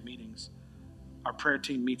Monday night meetings. Our prayer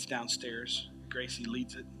team meets downstairs. Gracie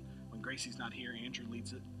leads it. When Gracie's not here, Andrew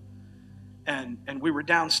leads it. And we were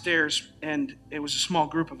downstairs, and it was a small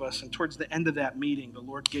group of us. And towards the end of that meeting, the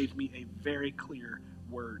Lord gave me a very clear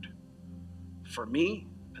word for me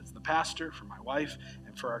as the pastor, for my wife,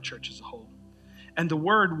 and for our church as a whole. And the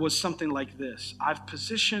word was something like this: I've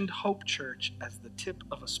positioned Hope Church as the tip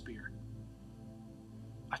of a spear.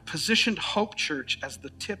 I've positioned Hope Church as the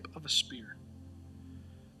tip of a spear.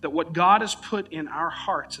 That what God has put in our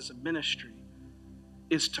hearts as a ministry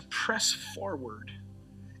is to press forward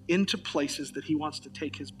into places that He wants to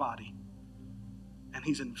take His body. And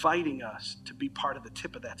He's inviting us to be part of the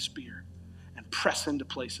tip of that spear and press into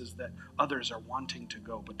places that others are wanting to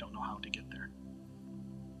go but don't know how to get there.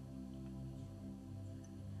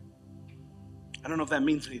 I don't know if that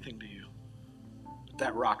means anything to you, but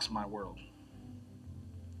that rocks my world.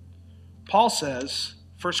 Paul says,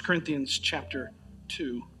 1 Corinthians chapter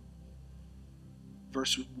 2,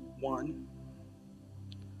 verse 1,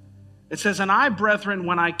 it says, "And I, brethren,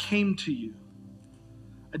 when I came to you,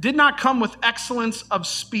 I did not come with excellence of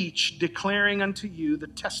speech, declaring unto you the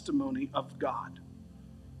testimony of God."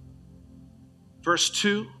 Verse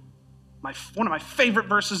 2, one of my favorite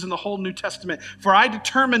verses in the whole New Testament. "For I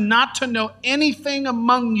determined not to know anything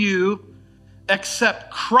among you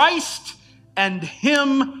except Christ and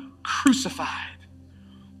Him crucified."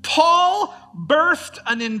 Paul birthed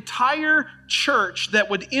an entire church that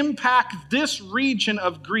would impact this region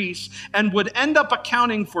of Greece and would end up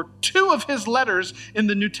accounting for 2 of his letters in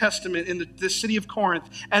the New Testament in the city of Corinth.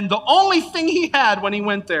 And the only thing he had when he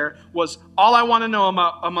went there was, all I want to know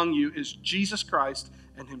among you is Jesus Christ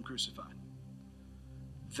and him crucified.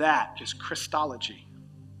 That is Christology.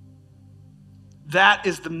 That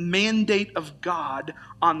is the mandate of God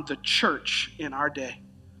on the church in our day,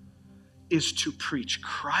 is to preach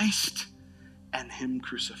Christ and him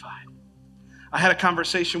crucified. I had a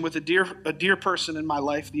conversation with a dear person in my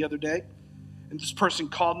life the other day, and this person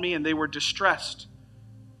called me and they were distressed.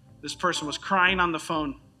 This person was crying on the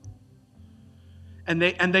phone. And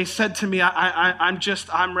they said to me,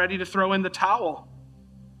 I'm ready to throw in the towel.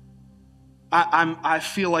 I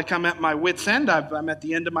feel like I'm at my wit's end. I'm at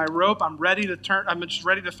the end of my rope. I'm just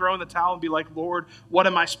ready to throw in the towel and be like, Lord, what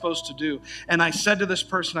am I supposed to do? And I said to this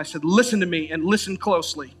person, I said, listen to me and listen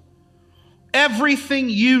closely. Everything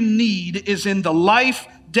you need is in the life,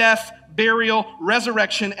 death, burial,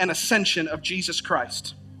 resurrection, and ascension of Jesus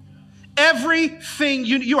Christ. Everything,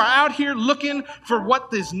 you are out here looking for what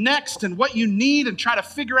is next and what you need and try to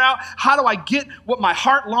figure out, how do I get what my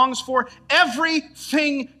heart longs for?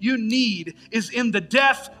 Everything you need is in the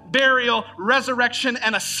death, burial, resurrection,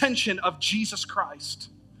 and ascension of Jesus Christ.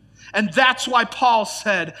 And that's why Paul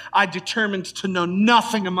said, I determined to know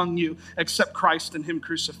nothing among you except Christ and him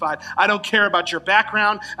crucified. I don't care about your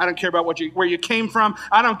background. I don't care about where you came from.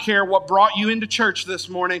 I don't care what brought you into church this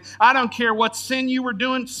morning. I don't care what sin you were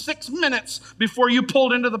doing 6 minutes before you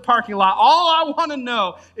pulled into the parking lot. All I want to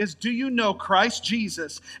know is, do you know Christ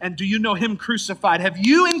Jesus and do you know him crucified? Have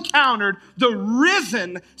you encountered the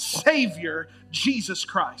risen Savior, Jesus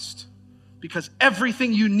Christ? Because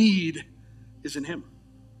everything you need is in him.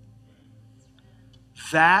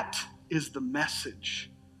 That is the message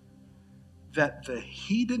that the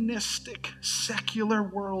hedonistic, secular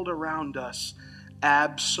world around us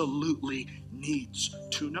absolutely needs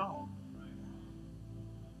to know.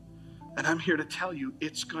 And I'm here to tell you,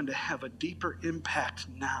 it's going to have a deeper impact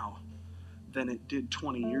now than it did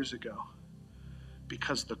 20 years ago,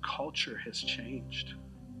 because the culture has changed.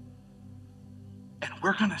 And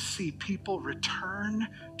we're going to see people return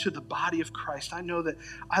to the body of Christ. I know that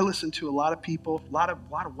I listen to a lot of people, a lot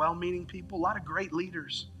of well-meaning people, a lot of great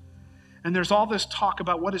leaders. And there's all this talk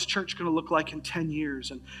about what is church going to look like in 10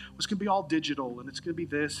 years. And it's going to be all digital, and it's going to be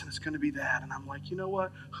this, and it's going to be that. And I'm like, you know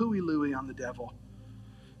what? Hooey-looey on the devil.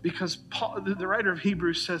 Because Paul, the writer of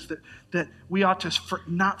Hebrews says that we ought to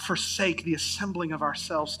not forsake the assembling of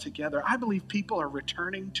ourselves together. I believe people are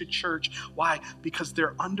returning to church. Why? Because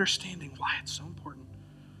they're understanding why it's so important.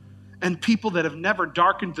 And people that have never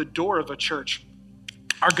darkened the door of a church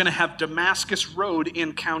are going to have Damascus Road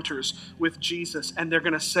encounters with Jesus. And they're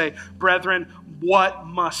going to say, brethren, what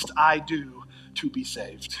must I do to be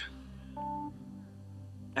saved?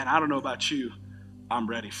 And I don't know about you, I'm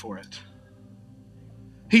ready for it.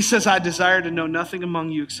 He says, I desire to know nothing among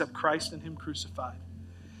you except Christ and him crucified.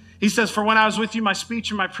 He says, for when I was with you, my speech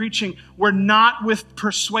and my preaching were not with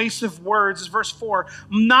persuasive words. This is verse 4.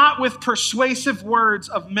 Not with persuasive words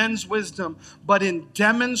of men's wisdom, but in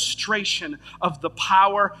demonstration of the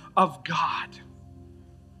power of God.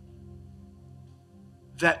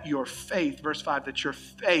 That your faith, verse 5, that your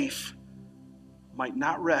faith might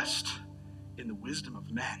not rest in the wisdom of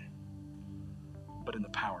men, but in the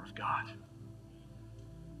power of God.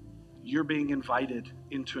 You're being invited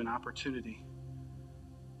into an opportunity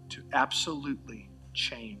to absolutely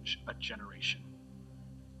change a generation.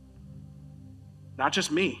 Not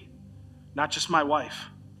just me, not just my wife.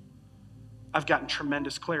 I've gotten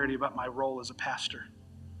tremendous clarity about my role as a pastor.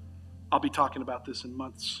 I'll be talking about this in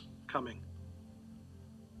months coming.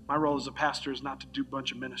 My role as a pastor is not to do a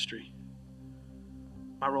bunch of ministry.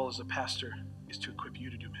 My role as a pastor is to equip you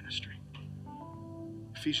to do ministry.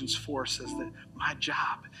 Ephesians 4 says that my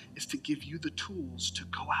job is to give you the tools to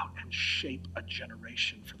go out and shape a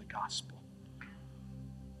generation for the gospel.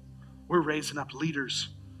 We're raising up leaders.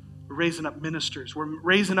 We're raising up ministers. We're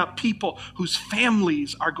raising up people whose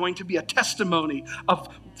families are going to be a testimony of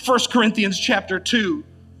 1 Corinthians chapter 2.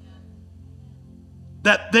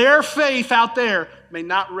 That their faith out there may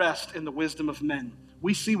not rest in the wisdom of men.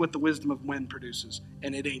 We see what the wisdom of men produces,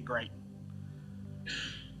 and it ain't great.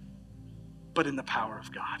 But in the power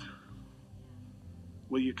of God.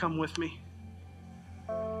 Will you come with me?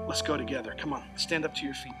 Let's go together. Come on, stand up to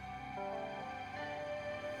your feet.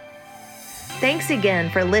 Thanks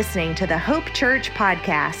again for listening to the Hope Church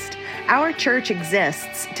podcast. Our church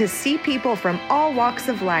exists to see people from all walks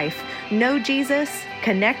of life know Jesus,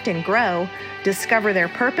 connect and grow, discover their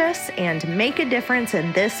purpose, and make a difference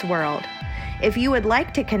in this world. If you would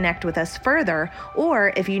like to connect with us further,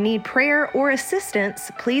 or if you need prayer or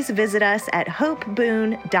assistance, please visit us at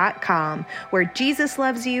hopeboone.com, where Jesus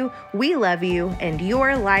loves you, we love you, and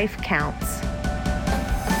your life counts.